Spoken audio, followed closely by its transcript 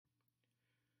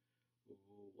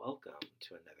welcome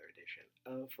to another edition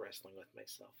of Wrestling with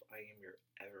Myself. I am your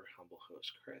ever humble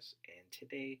host, Chris, and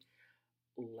today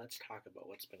let's talk about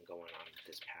what's been going on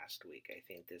this past week. I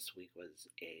think this week was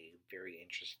a very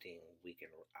interesting week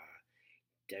in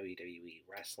WWE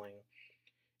wrestling.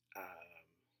 Um,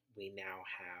 we now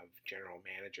have general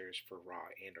managers for Raw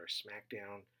and or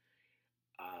SmackDown.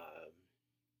 Um,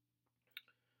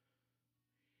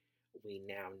 we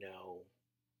now know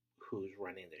who's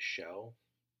running the show,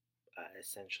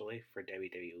 essentially, for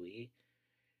WWE.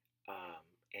 um,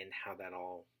 and how that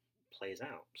all plays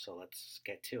out. So let's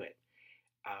get to it.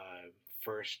 Uh,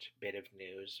 First bit of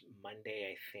news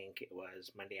Monday, I think it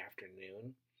was Monday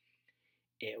afternoon,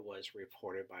 it was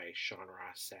reported by Sean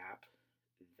Ross Sapp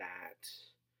that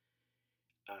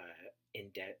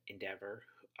Endeavor,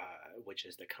 which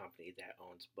is the company that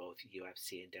owns both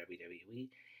UFC and WWE,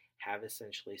 have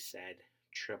essentially said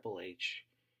Triple H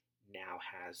now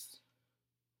has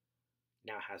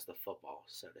the football,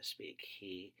 so to speak.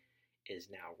 He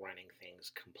is now running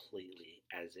things completely,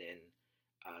 as in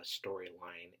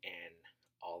storyline and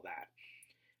all that.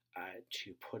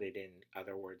 To put it in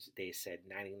other words, they said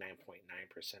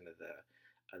 99.9%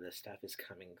 of the stuff is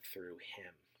coming through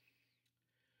him.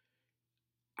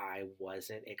 I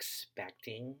wasn't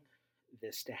expecting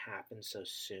this to happen so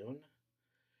soon.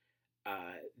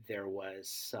 There was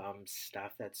some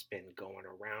stuff that's been going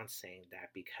around saying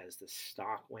that because the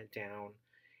stock went down,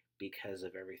 because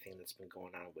of everything that's been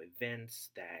going on with Vince,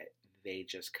 that they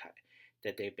just cut,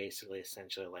 that they basically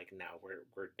essentially like, no,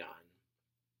 we're done.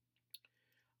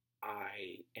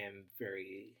 I am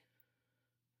very,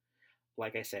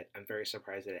 like I said, I'm very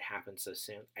surprised that it happened so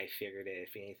soon. I figured that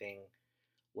if anything,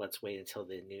 let's wait until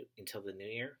the new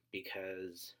year,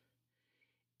 because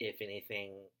if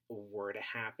anything were to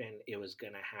happen, it was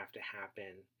gonna have to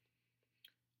happen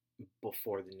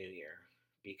before the new year,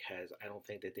 because I don't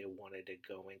think that they wanted to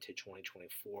go into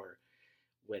 2024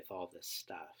 with all this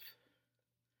stuff.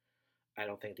 I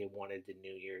don't think they wanted the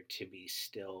new year to be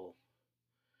still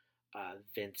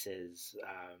Vince's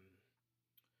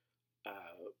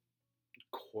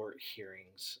court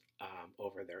hearings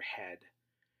over their head.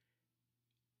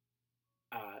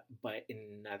 But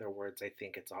in other words, I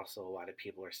think it's also a lot of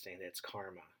people are saying that it's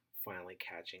karma finally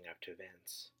catching up to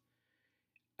Vince.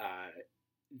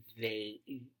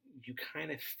 You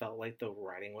kind of felt like the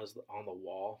writing was on the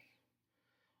wall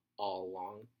all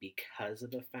along, because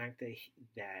of the fact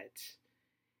that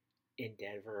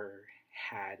Endeavor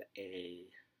had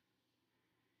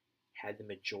the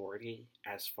majority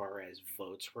as far as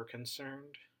votes were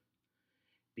concerned,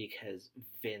 because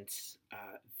Vince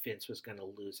was going to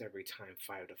lose every time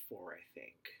 5-4, I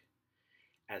think,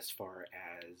 as far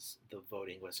as the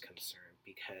voting was concerned,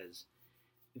 because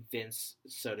Vince,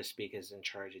 so to speak, is in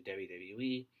charge of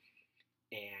WWE,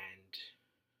 and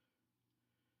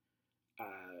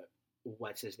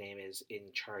what's his name is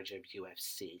in charge of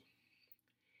UFC,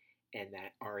 and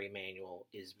that Ari Emanuel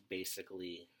is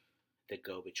basically the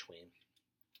go-between.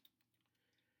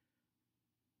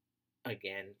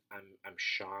 Again, I'm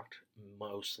shocked,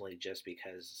 mostly just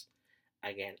because,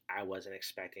 again, I wasn't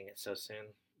expecting it so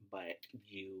soon. But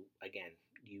you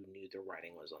knew the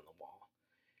writing was on the wall.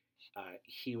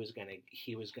 He was gonna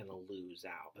lose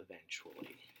out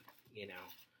eventually. You know,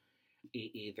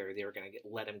 either they were gonna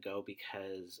let him go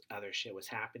because other shit was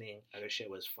happening, other shit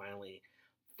was finally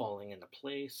falling into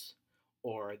place,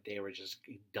 or they were just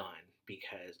done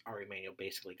because Ari Emanuel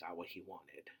basically got what he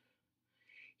wanted.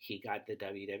 He got the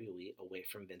WWE away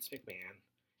from Vince McMahon.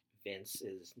 Vince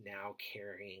is now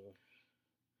carrying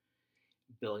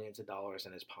billions of dollars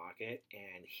in his pocket,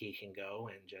 and he can go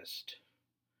and just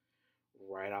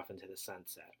ride off into the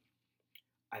sunset.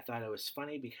 I thought it was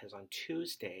funny because on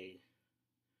Tuesday,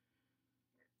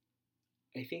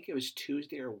 I think it was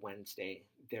Tuesday or Wednesday,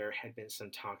 there had been some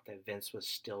talk that Vince was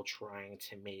still trying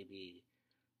to maybe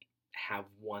have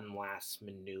one last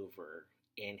maneuver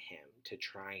in him to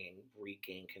try and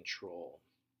regain control.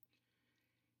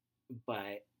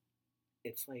 But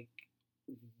it's like,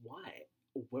 what?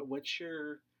 What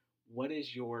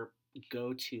is your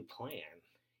go-to plan?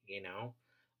 You know,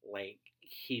 like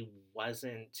he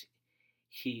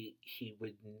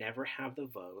would never have the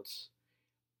votes.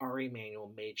 Ari Emanuel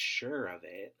made sure of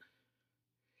it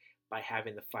by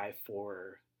having the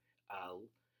 5-4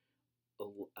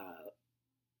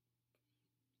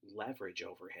 leverage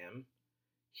over him.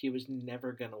 He was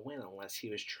never going to win unless he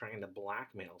was trying to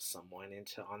blackmail someone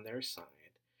into on their side.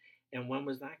 And when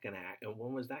was that going to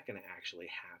actually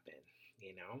happen,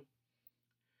 you know?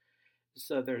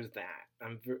 So there's that.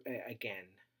 I'm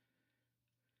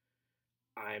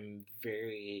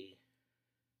very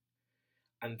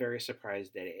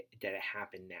surprised that it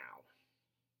happened now.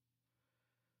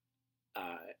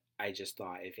 I just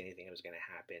thought if anything, it was going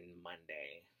to happen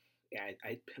Monday. Yeah,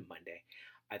 I Monday.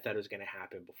 I thought it was going to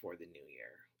happen before the new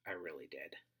year. I really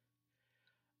did.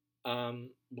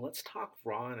 Let's talk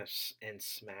Raw and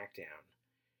SmackDown.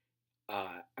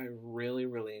 I really,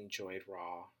 really enjoyed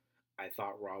Raw. I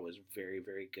thought Raw was very,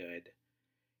 very good.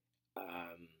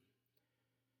 Um,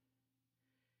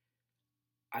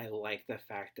 I like the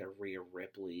fact that Rhea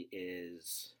Ripley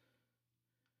is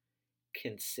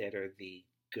considered the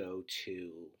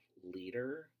go-to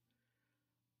leader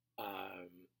um,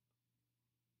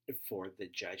 for the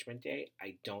Judgment Day.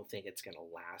 I don't think it's going to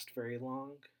last very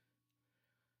long,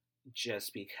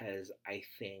 just because I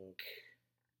think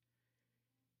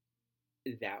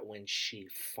that when she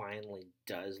finally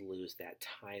does lose that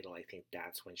title, I think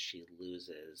that's when she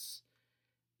loses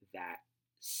that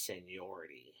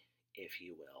seniority, if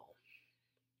you will,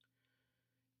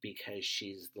 because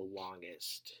she's the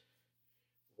longest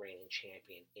reigning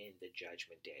champion in the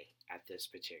Judgment Day at this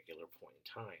particular point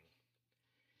in time.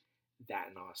 That,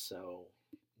 and also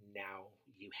now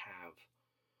you have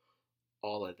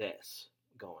all of this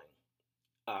going.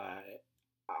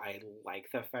 I like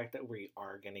the fact that we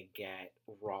are going to get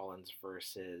Rollins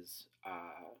versus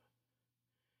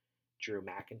Drew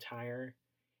McIntyre.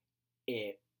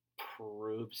 It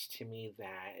proves to me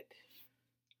that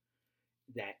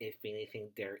if anything,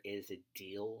 there is a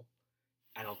deal.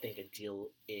 I don't think a deal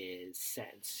is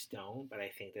set in stone, but I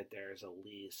think that there's at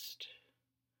least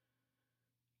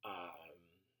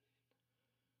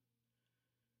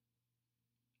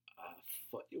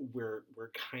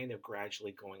we're kind of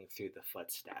gradually going through the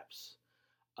footsteps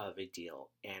of a deal,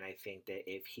 and I think that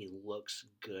if he looks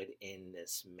good in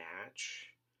this match,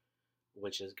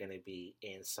 which is going to be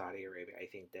in Saudi Arabia,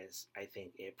 I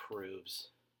think it proves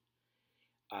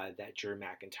that Drew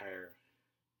McIntyre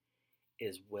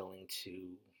is willing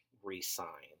to re-sign.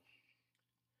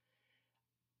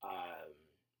 Um,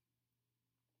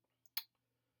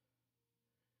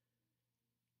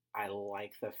 I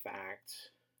like the fact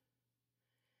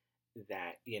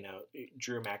that,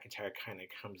 Drew McIntyre kind of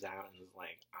comes out and is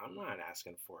like, I'm not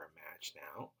asking for a match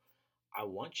now. I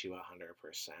want you 100%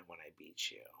 when I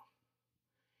beat you.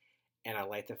 And I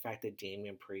like the fact that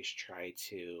Damian Priest tried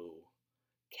to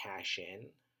cash in.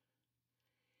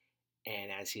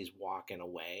 And as he's walking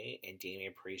away, and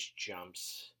Damian Priest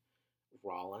jumps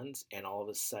Rollins, and all of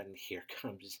a sudden, here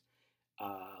comes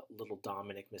little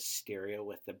Dominic Mysterio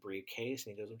with the briefcase,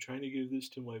 and he goes, I'm trying to give this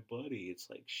to my buddy. It's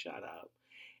like, shut up.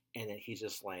 And then he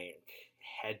just like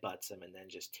headbutts him, and then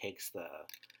just takes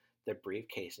the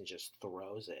briefcase and just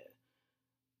throws it.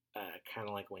 Kind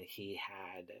of like when he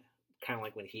had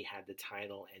the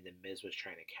title, and the Miz was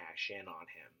trying to cash in on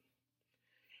him,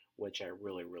 which I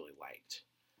really, really liked.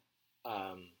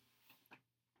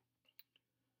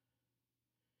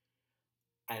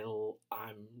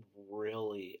 I'm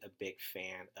really a big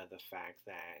fan of the fact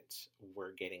that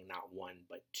we're getting not one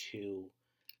but two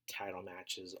title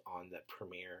matches on the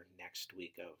premiere next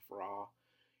week of Raw.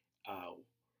 Uh,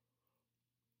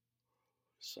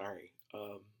 sorry.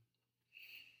 We're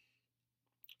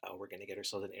going to get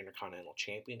ourselves an Intercontinental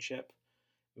Championship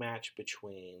match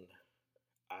between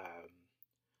um,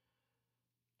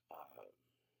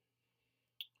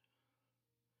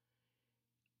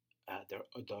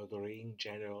 the ring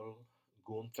general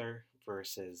Gunther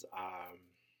versus oh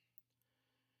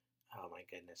my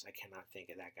goodness, I cannot think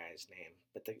of that guy's name,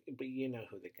 but you know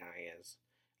who the guy is.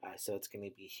 So it's going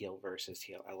to be heel versus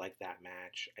heel. I like that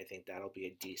match. I think that'll be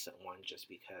a decent one, just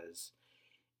because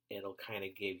it'll kind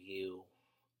of give you,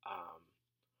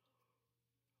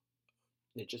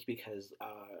 just because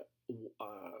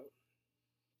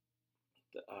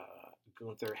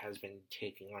Gunther has been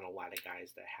taking on a lot of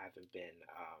guys that haven't been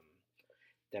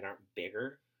that aren't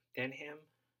bigger than him.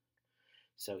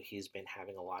 So he's been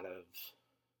having a lot of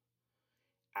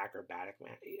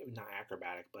not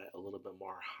acrobatic, but a little bit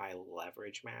more high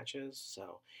leverage matches.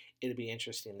 So it'll be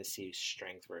interesting to see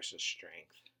strength versus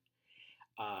strength.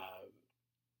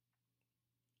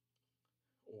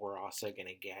 We're also going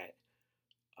to get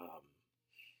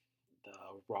the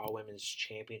Raw Women's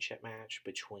Championship match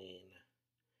between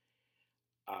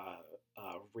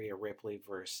Rhea Ripley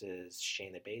versus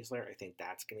Shayna Baszler. I think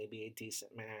that's going to be a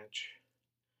decent match.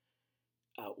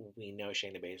 We know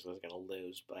Shayna Baszler is going to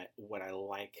lose, but what I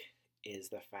like is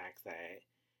the fact that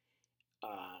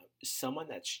someone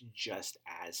that's just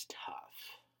as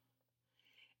tough,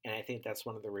 and I think that's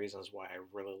one of the reasons why I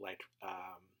really liked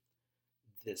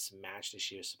this match that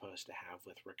she was supposed to have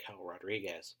with Raquel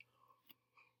Rodriguez,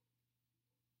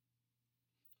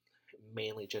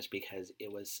 mainly just because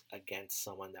it was against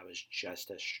someone that was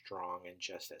just as strong and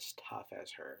just as tough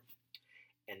as her.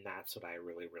 and that's what I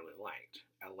really really liked.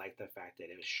 I liked the fact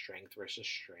that it was strength versus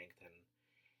strength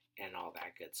and all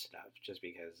that good stuff, just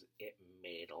because it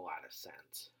made a lot of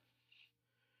sense.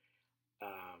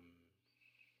 Um,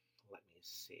 Let me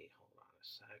see. Hold on a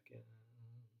second.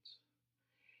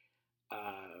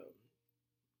 Um,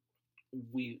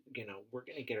 we're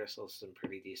gonna get ourselves some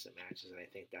pretty decent matches, and I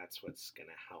think that's what's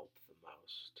gonna help the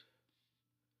most.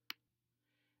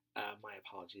 My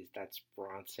apologies. That's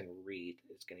Bronson Reed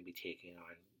is going to be taking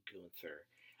on Gunther.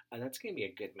 That's going to be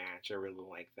a good match. I really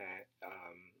like that.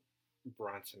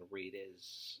 Bronson Reed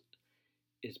is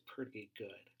pretty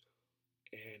good,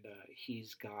 and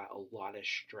he's got a lot of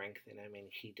strength in him, and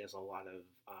he does a lot of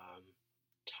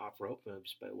top rope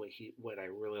moves. But what I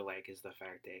really like is the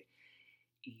fact that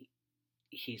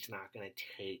he's not going to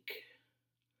take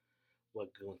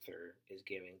what Gunther is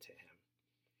giving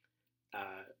to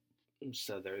him.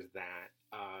 So there's that.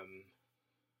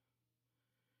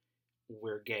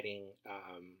 We're getting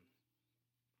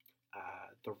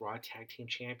the Raw Tag Team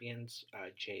Champions,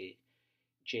 Jay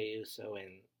Uso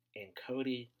and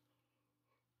Cody.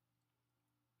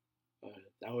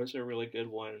 That was a really good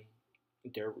one.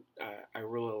 I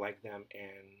really like them,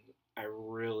 and I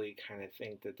really kind of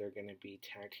think that they're going to be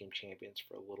tag team champions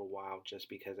for a little while, just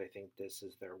because I think this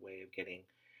is their way of getting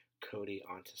Cody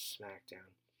onto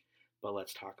SmackDown. But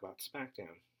let's talk about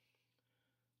SmackDown.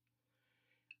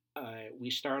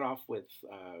 We start off with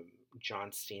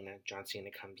John Cena. John Cena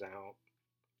comes out,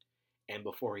 and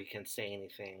before he can say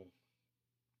anything,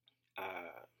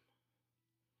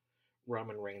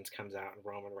 Roman Reigns comes out, and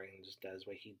Roman Reigns does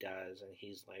what he does, and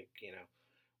he's like,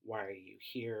 why are you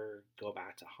here? Go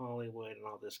back to Hollywood and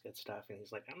all this good stuff. And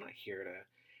he's like, I'm not here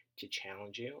to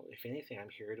challenge you. If anything, I'm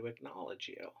here to acknowledge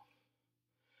you.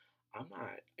 I'm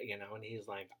not, and he's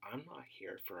like, I'm not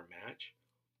here for a match.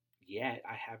 Yet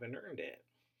I haven't earned it.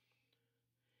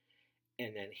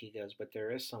 And then he goes, but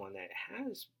there is someone that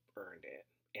has earned it.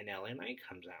 And LA Knight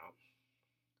comes out.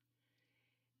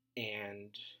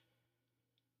 And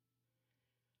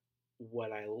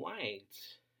what I liked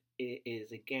is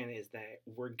that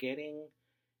we're getting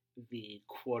the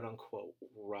quote unquote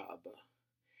rub.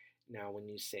 Now, when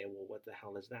you say, well, what the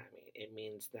hell does that mean? It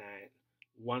means that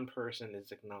one person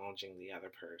is acknowledging the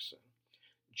other person.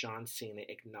 John Cena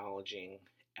acknowledging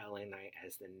LA Knight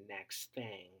as the next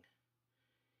thing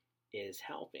is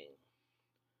helping.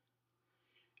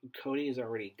 Cody has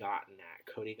already gotten that.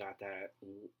 Cody got that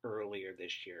earlier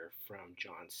this year from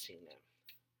John Cena.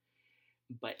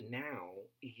 But now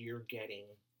you're getting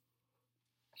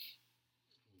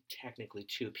technically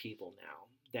two people now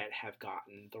that have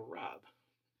gotten the rub.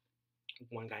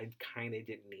 One guy kind of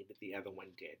didn't need it, the other one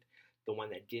did. The one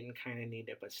that didn't kind of need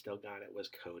it but still got it was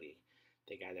Cody.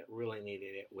 The guy that really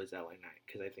needed it was LA Knight,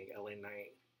 because I think LA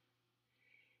Knight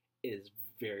is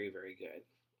very, very good.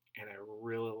 And I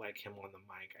really like him on the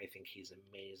mic. I think he's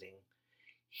amazing.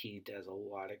 He does a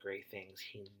lot of great things.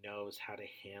 He knows how to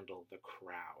handle the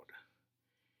crowd.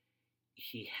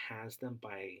 He has them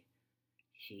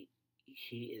he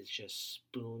is just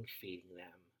spoon feeding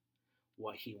them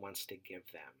what he wants to give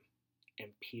them.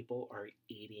 And people are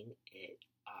eating it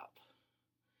up.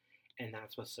 And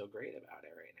that's what's so great about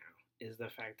it right now, is the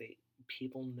fact that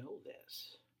people know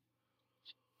this.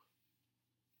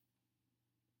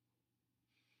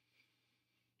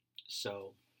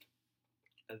 So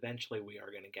eventually we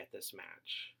are going to get this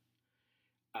match.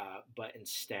 But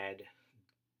instead,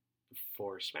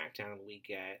 for SmackDown, we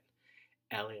get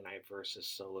LA Knight versus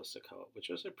Solo Sikoa, which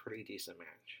was a pretty decent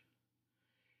match.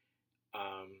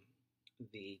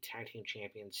 The tag team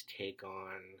champions take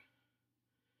on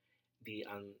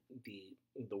the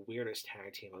weirdest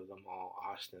tag team of them all,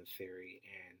 Austin Theory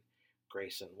and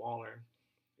Grayson Waller.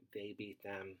 They beat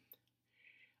them.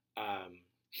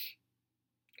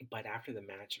 But after the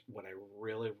match, what I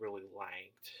really, really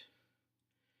liked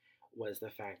was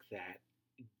the fact that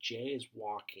Jay is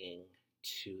walking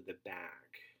to the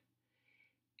back,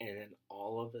 and then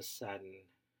all of a sudden,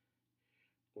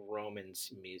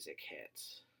 Roman's music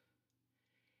hits.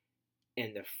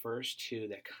 And the first two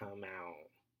that come out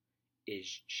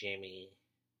is Jimmy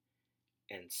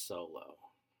and Solo.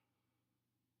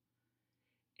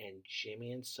 And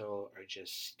Jimmy and Solo are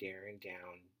just staring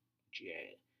down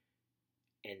Jay.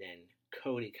 And then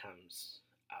Cody comes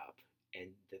up, and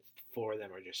the four of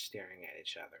them are just staring at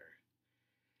each other.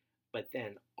 But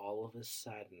then, all of a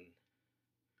sudden,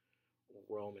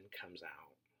 Roman comes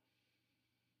out.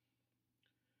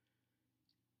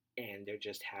 And they're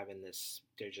just having this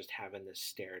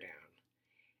stare down.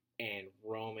 And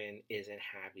Roman isn't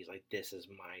happy. He's like, this is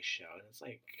my show. And it's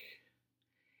like,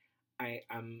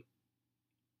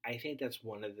 I think that's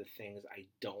one of the things I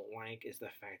don't like is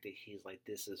the fact that he's like,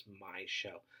 this is my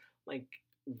show. Like,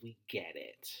 we get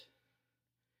it.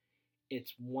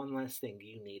 It's one less thing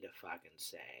you need to fucking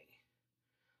say,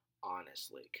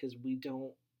 honestly, because we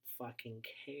don't fucking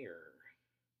care,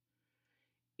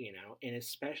 you know? And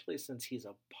especially since he's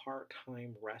a part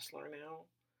time wrestler now,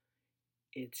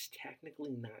 it's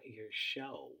technically not your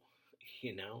show,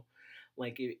 you know?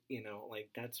 Like, like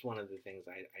that's one of the things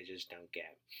I just don't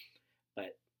get.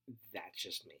 But that's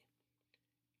just me.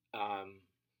 Um,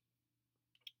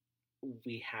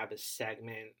 we have a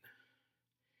segment.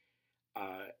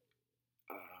 Uh,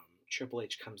 Triple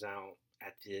H comes out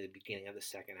at the beginning of the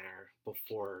second hour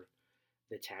before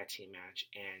the tag team match,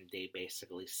 and they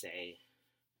basically say,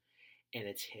 and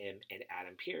it's him and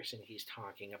Adam Pearce, and he's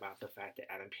talking about the fact that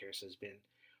Adam Pearce has been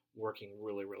working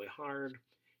really, really hard,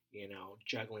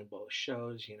 juggling both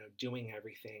shows, doing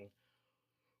everything.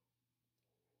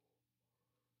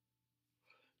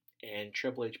 And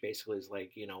Triple H basically is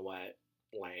like, you know what?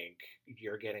 Like,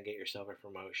 you're going to get yourself a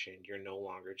promotion. You're no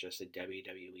longer just a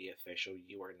WWE official.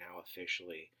 You are now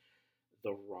officially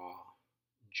the Raw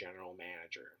general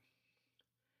manager.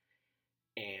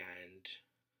 And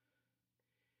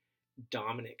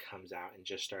Dominic comes out and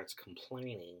just starts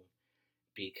complaining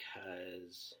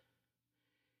because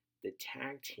the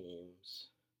tag teams,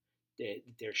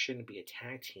 there shouldn't be a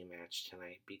tag team match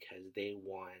tonight because he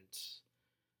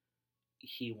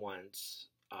wants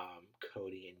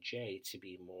Cody and Jay to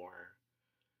be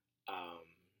um,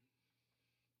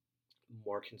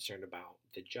 more concerned about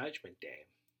the Judgment Day.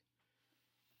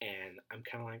 And I'm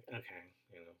kind of like, okay,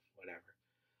 whatever.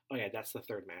 Oh yeah, that's the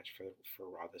third match for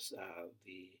Raw.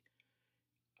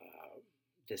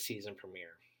 The season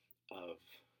premiere of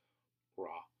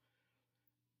Raw.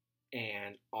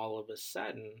 And all of a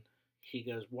sudden, he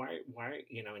goes, why,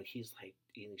 and he's like,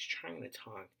 and he's trying to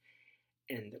talk,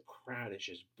 and the crowd is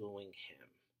just booing him.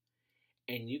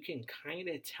 And you can kind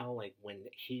of tell, like, when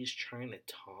he's trying to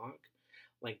talk,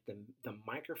 like, the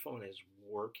microphone is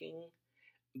working,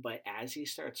 but as he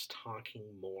starts talking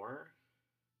more,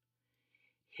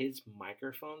 his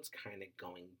microphone's kind of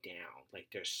going down. Like,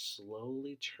 they're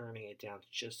slowly turning it down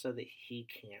just so that he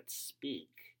can't speak.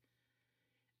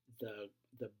 The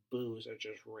boos are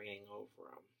just raining over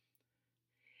him.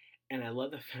 And I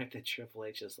love the fact that Triple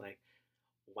H is like,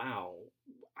 wow,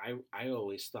 I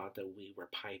always thought that we were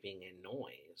piping in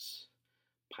noise,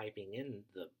 piping in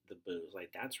the boos.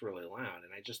 Like, that's really loud.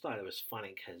 And I just thought it was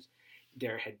funny because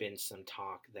there had been some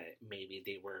talk that maybe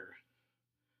they were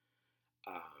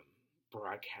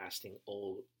broadcasting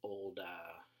old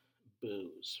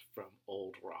boos from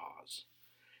old Raws.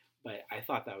 But I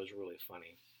thought that was really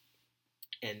funny.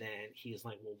 And then he's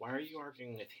like, well, why are you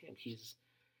arguing with him? He's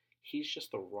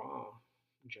just the Raw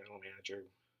general manager.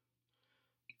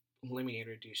 Let me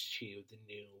introduce to you the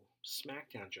new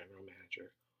SmackDown general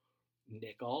manager,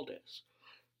 Nick Aldis,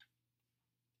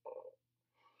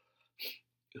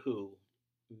 who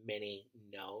many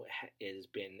know has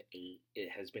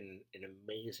been an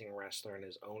amazing wrestler in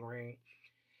his own right.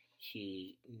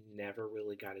 He never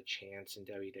really got a chance in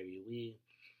WWE.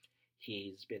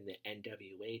 He's been the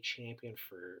NWA champion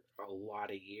for a lot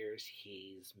of years.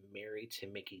 He's married to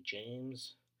Mickie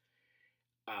James.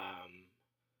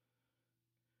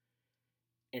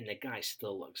 And the guy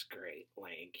still looks great.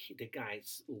 Like, the guy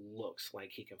looks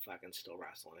like he can fucking still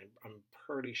wrestle. And I'm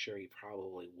pretty sure he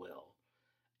probably will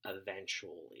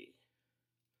eventually.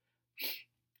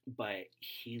 But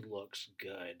he looks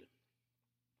good.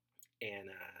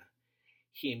 And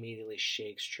he immediately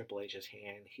shakes Triple H's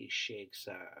hand. He shakes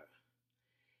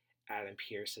Adam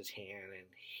Pearce's hand, and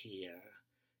he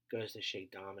goes to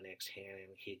shake Dominic's hand,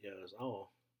 and he goes, oh,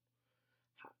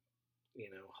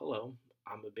 hello,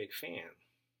 I'm a big fan.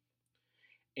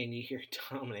 And you hear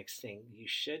Dominic saying, you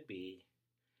should be,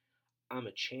 I'm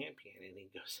a champion. And he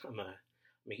goes, I'm a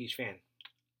huge fan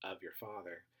of your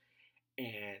father.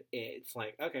 And it's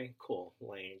like, okay, cool.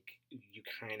 Like, you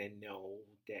kind of know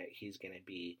that he's going to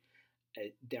be,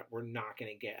 that we're not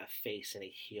going to get a face and a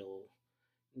heel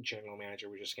general manager.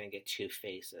 We're just going to get two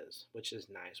faces, which is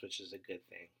nice, which is a good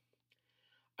thing.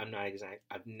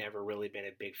 I've never really been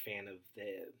a big fan of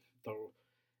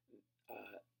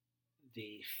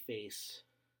the face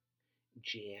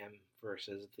GM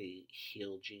versus the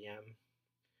heel GM.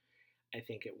 I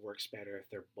think it works better if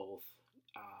they're both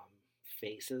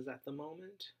faces at the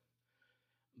moment,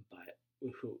 but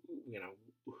who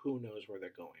knows where they're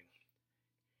going.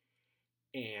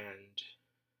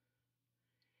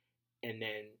 And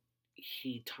then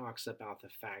he talks about the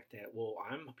fact that, well,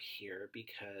 I'm here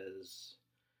because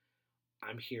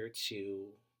I'm here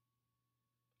to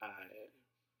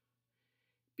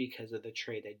because of the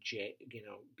trade that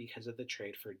because of the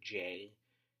trade for Jay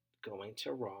going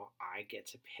to Raw, I get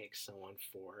to pick someone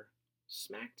for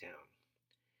SmackDown.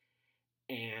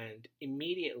 And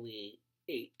immediately,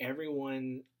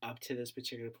 everyone up to this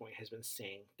particular point has been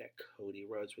saying that Cody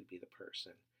Rhodes would be the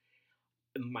person,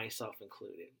 myself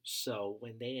included. So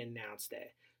when they announced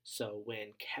it, so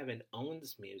when Kevin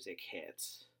Owens' music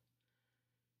hits,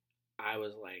 I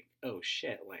was like, oh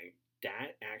shit, like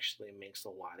that actually makes a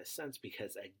lot of sense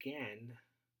because again,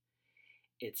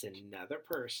 it's another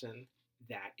person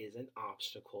that is an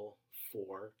obstacle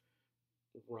for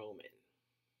Roman.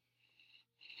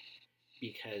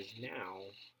 Because now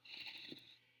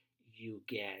you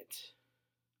get,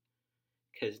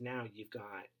 because now you've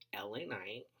got LA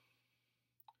Knight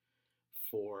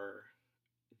for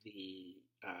the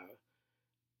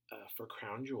for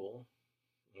Crown Jewel,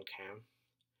 okay,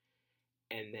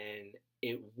 and then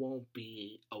it won't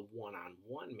be a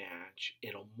one-on-one match.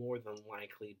 It'll more than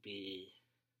likely be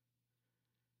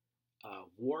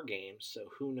War Games. So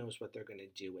who knows what they're going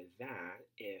to do with that?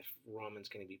 If Roman's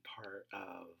going to be part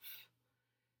of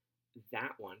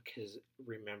that one, because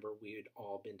remember we had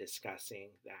all been discussing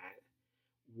that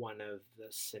one of the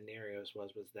scenarios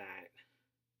was that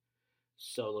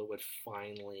Solo would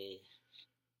finally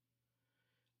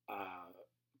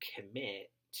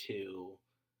commit to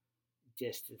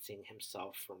distancing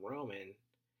himself from Roman,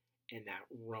 and that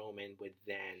Roman would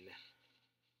then,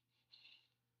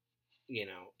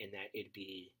 and that it'd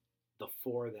be the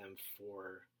four of them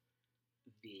for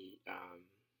the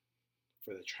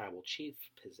tribal chief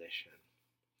position.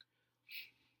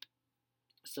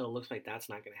 So it looks like that's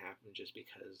not going to happen just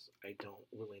because I don't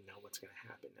really know what's going to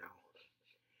happen now.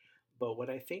 But what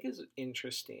I think is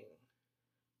interesting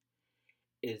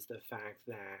is the fact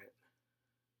that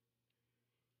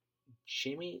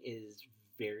Jimmy is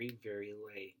very, very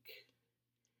like,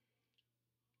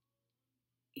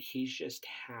 he's just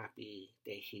happy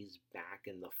that he's back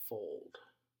in the fold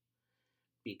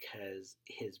because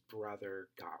his brother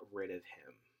got rid of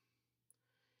him.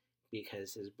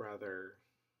 Because his brother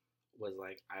was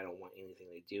like, I don't want anything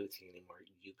to do with you anymore.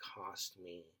 You cost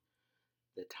me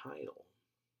the title.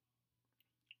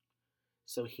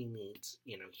 So he needs,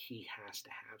 he has to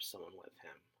have someone with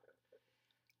him.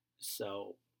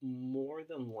 So more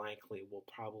than likely, we'll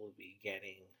probably be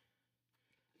getting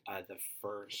the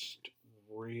first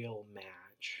real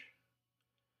match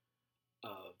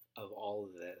of all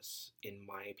of this, in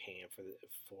my opinion, for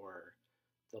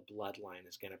the Bloodline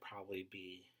is going to probably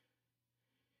be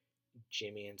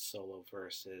Jimmy and Solo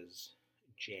versus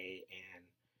Jay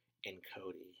and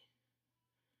Cody.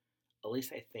 At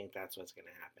least I think that's what's going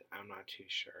to happen. I'm not too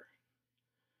sure.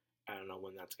 I don't know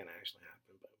when that's going to actually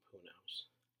happen, but who knows.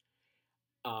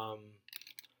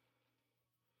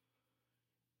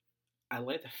 I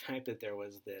like the fact that there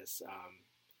was this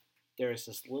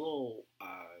little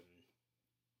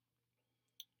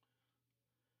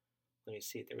let me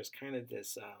see. There was kind of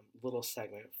this little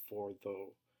segment for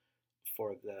the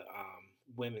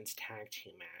women's tag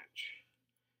team match,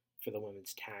 for the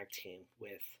women's tag team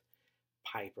with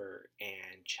Piper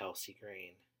and Chelsea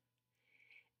Green.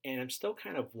 And I'm still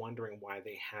kind of wondering why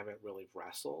they haven't really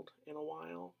wrestled in a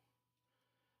while.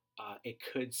 It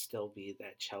could still be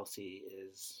that Chelsea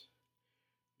is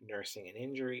nursing an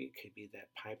injury. It could be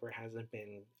that Piper hasn't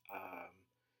been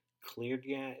cleared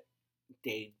yet.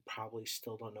 They probably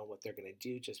still don't know what they're going to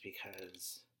do just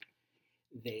because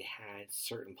they had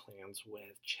certain plans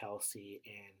with Chelsea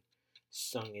and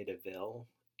Sonya Deville,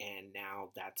 and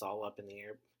now that's all up in the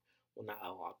air. Well, not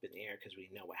all up in the air because we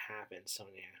know what happened.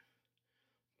 Sonya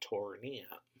tore her knee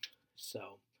up.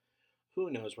 So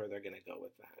who knows where they're going to go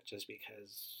with that, just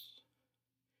because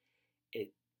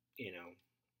it, it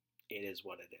is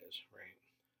what it is, right?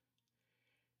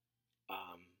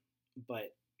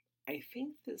 But I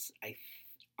think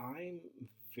I'm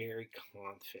very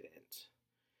confident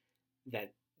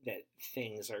that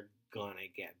things are gonna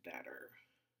get better.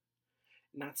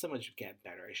 Not so much get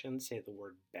better. I shouldn't say the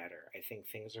word better. I think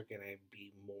things are gonna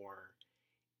be more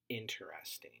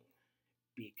interesting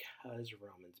because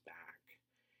Roman's back.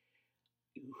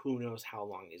 Who knows how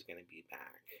long he's gonna be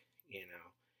back?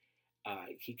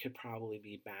 He could probably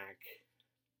be back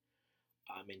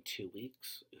in 2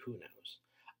 weeks. Who knows?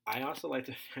 I also like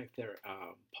the fact that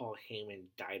Paul Heyman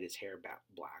dyed his hair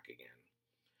black again.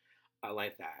 I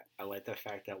like that. I like the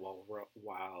fact that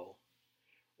while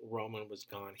Roman was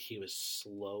gone, he was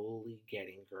slowly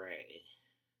getting gray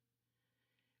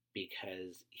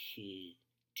because he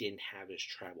didn't have his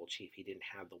tribal chief. He didn't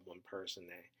have the one person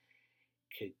that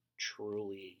could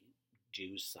truly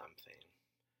do something.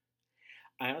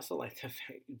 I also like the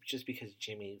fact just because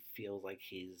Jimmy feels like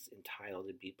he's entitled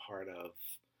to be part of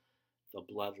the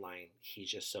bloodline, he's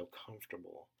just so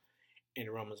comfortable. And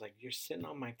Roman's like, "You're sitting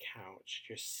on my couch.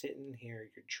 You're sitting here.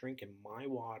 You're drinking my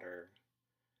water.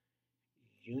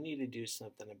 You need to do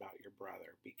something about your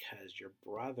brother because your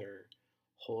brother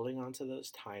holding on to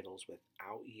those titles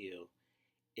without you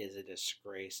is a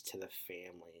disgrace to the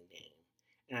family name."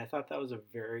 And I thought that was a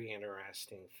very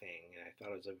interesting thing. And I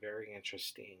thought it was a very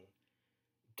interesting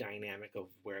dynamic of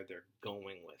where they're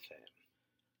going with it.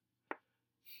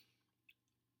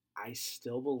 I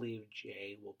still believe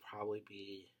Jay will probably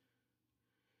be.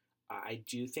 I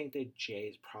do think that Jay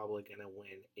is probably going to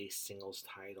win a singles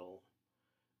title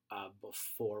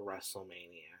before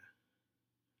WrestleMania,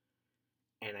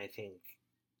 and I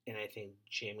think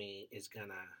Jimmy is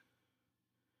gonna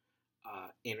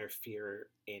interfere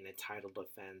in a title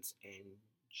defense, and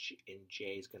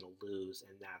Jay's gonna lose,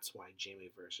 and that's why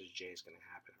Jimmy versus Jay is gonna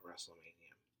happen at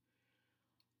WrestleMania.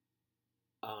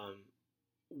 Um,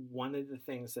 One of the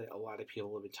things that a lot of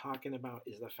people have been talking about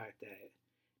is the fact that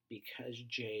because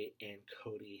Jay and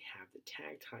Cody have the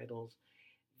tag titles,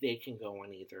 they can go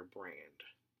on either brand.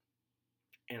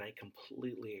 And I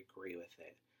completely agree with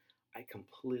it. I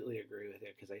completely agree with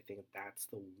it because I think that's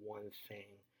the one thing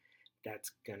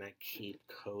that's going to keep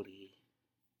Cody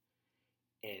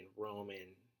and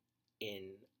Roman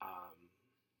in,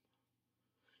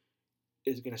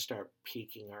 is going to start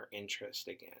piquing our interest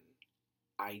again.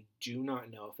 I do not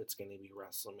know if it's going to be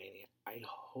WrestleMania. I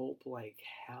hope like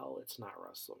hell it's not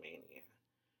WrestleMania.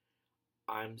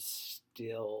 I'm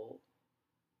still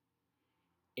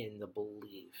in the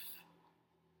belief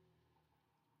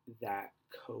that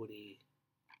Cody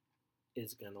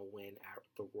is going to win at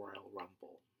the Royal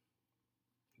Rumble.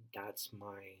 That's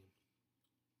my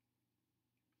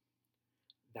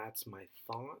that's my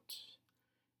thought.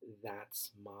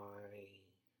 That's my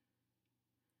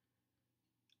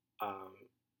um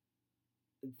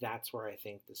that's where I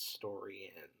think the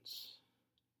story ends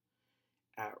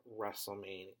at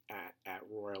WrestleMania at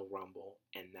Royal Rumble,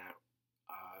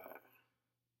 uh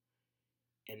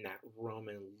and that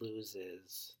Roman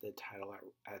loses the title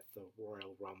at the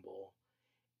Royal Rumble,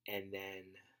 and then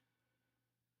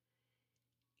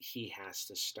he has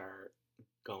to start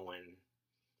going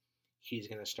he's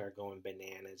going to start going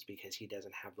bananas because he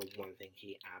doesn't have the one thing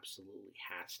he absolutely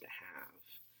has to have.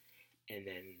 And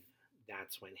then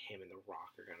that's when him and The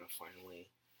Rock are going to finally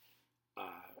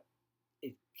uh,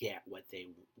 get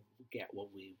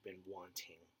what we've been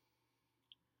wanting.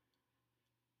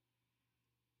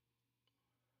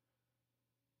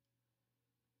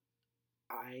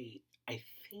 I I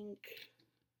think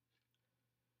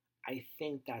I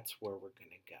think that's where we're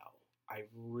going to go. I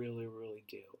really, really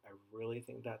do. I really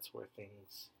think that's where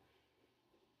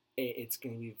it's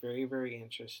going to be very, very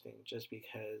interesting just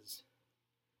because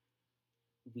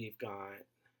we've got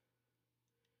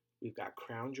we've got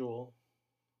Crown Jewel.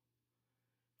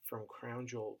 From Crown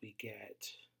Jewel, we get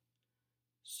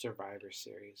Survivor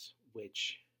Series,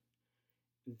 which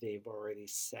they've already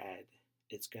said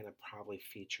it's going to probably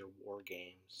feature War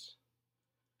Games.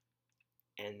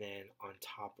 And then on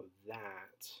top of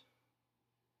that,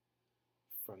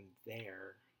 from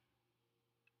there,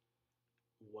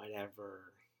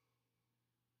 whatever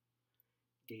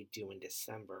they do in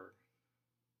December,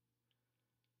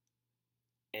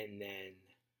 and then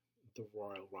the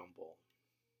Royal Rumble.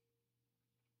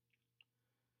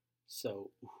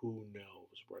 So who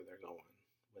knows where they're going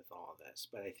with all this?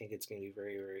 But I think it's going to be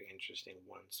very, very interesting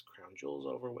once Crown Jewel's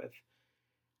over with,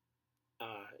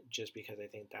 just because I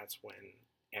think that's when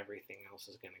everything else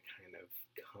is going to kind of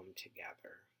come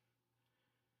together.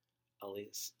 At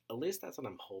least that's what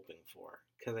I'm hoping for.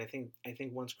 Because I think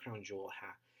once Crown Jewel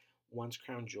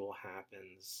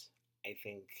happens, I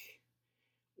think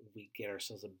we get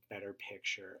ourselves a better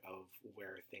picture of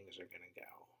where things are going to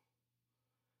go.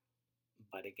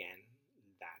 But again,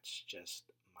 that's just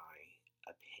my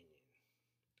opinion.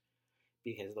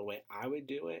 Because the way I would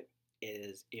do it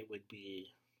is it'd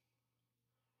be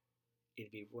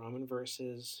Roman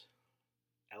versus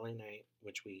LA Knight,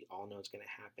 which we all know is going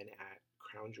to happen at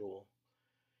Crown Jewel.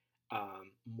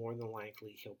 More than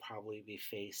likely, he'll probably be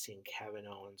facing Kevin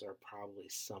Owens or probably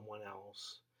someone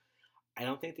else. I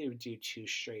don't think they would do two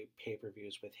straight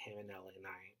pay-per-views with him and LA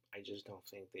Knight. I just don't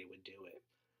think they would do it.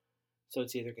 So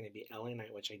it's either going to be LA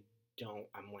Knight, which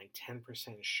I'm like 10%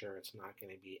 sure it's not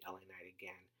going to be LA Knight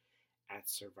again at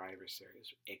Survivor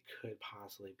Series. It could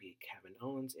possibly be Kevin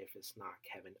Owens. If it's not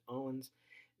Kevin Owens,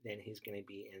 then he's going to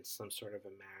be in some sort of a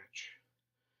match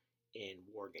in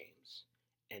War Games.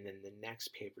 And then the next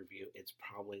pay-per-view,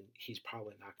 he's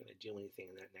probably not going to do anything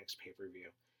in that next pay-per-view.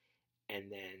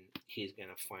 and then he's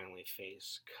gonna finally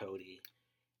face Cody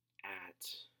at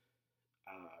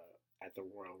at the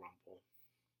Royal Rumble,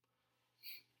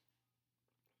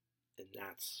 and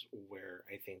that's where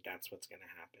I think that's what's gonna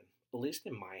happen. At least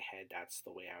in my head, that's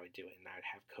the way I would do it, and I'd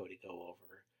have Cody go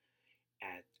over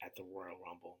at the Royal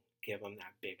Rumble, give him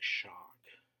that big shock,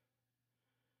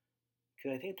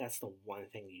 because I think that's the one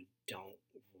thing you don't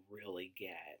really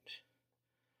get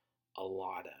a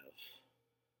lot of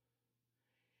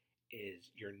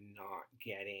is you're not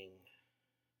getting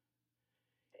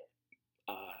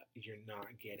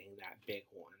that big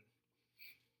one,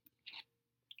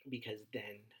 because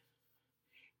then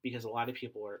because a lot of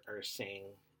people are saying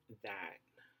that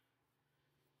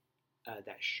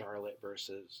that Charlotte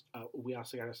versus we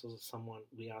also got ourselves someone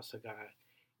we also got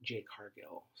Jade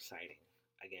Cargill sighting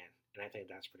again, and I think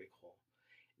that's pretty cool.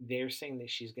 They're saying that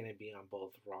she's going to be on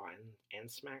both Raw and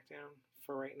SmackDown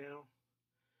for right now.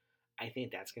 I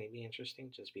think that's going to be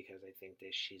interesting just because I think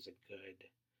that she's a good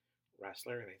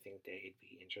wrestler, and I think that it'd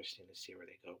be interesting to see where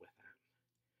they go with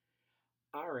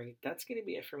that. All right, that's going to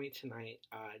be it for me tonight.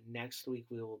 Next week,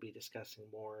 we will be discussing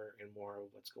more and more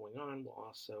of what's going on. We'll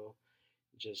also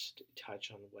just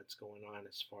touch on what's going on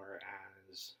as far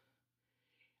as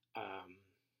um,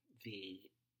 the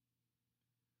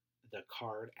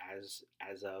card as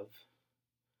of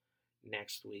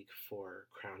next week for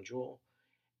Crown Jewel,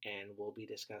 and we'll be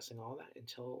discussing all that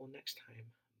until next time.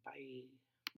 Bye.